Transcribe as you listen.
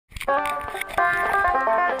Waiting,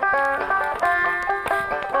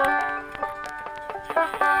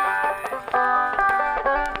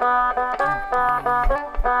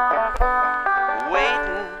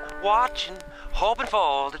 watching, hoping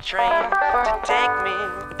for the train to take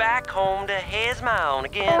me back home to his mound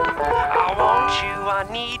again. I want you, I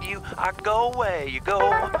need you, I go where you go.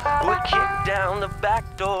 We kick down the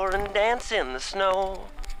back door and dance in the snow.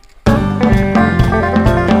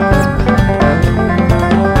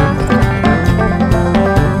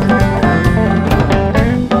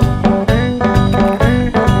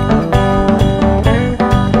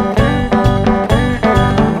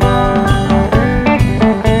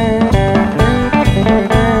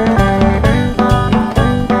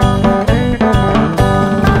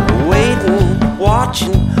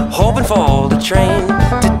 Hoping for the train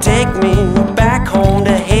to take me back home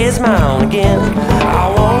to his mound again.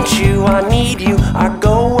 I want you, I need you, I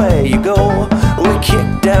go where you go. We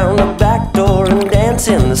kick down the back door and dance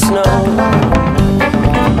in the snow.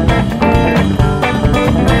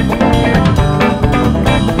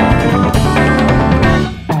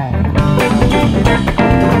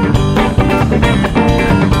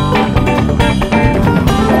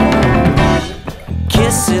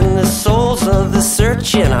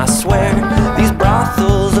 And I swear, these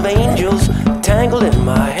brothels of angels tangled in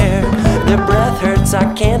my hair. Their breath hurts,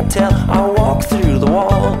 I can't tell. I walk through the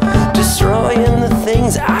wall, destroying the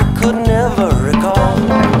things I could never recall.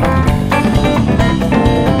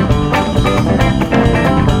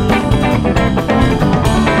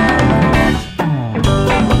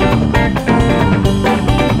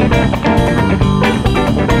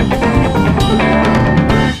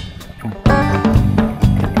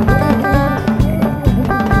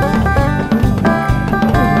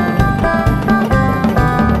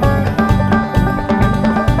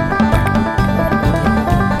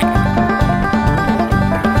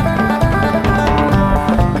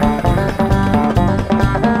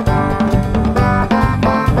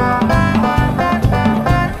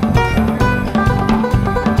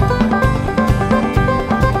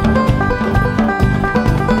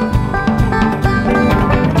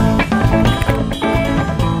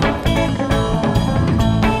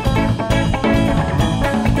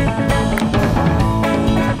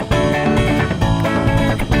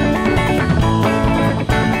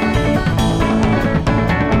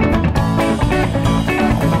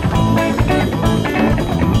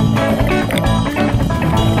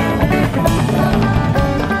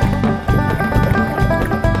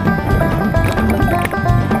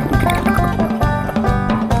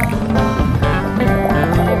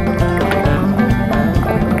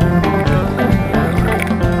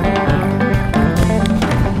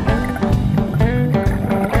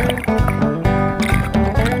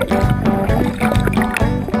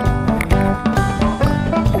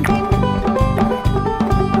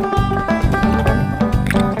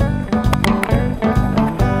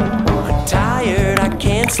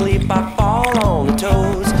 Sleep, I fall on the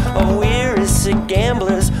toes of weary sick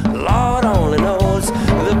gamblers. Lord only knows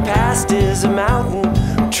the past is a mountain.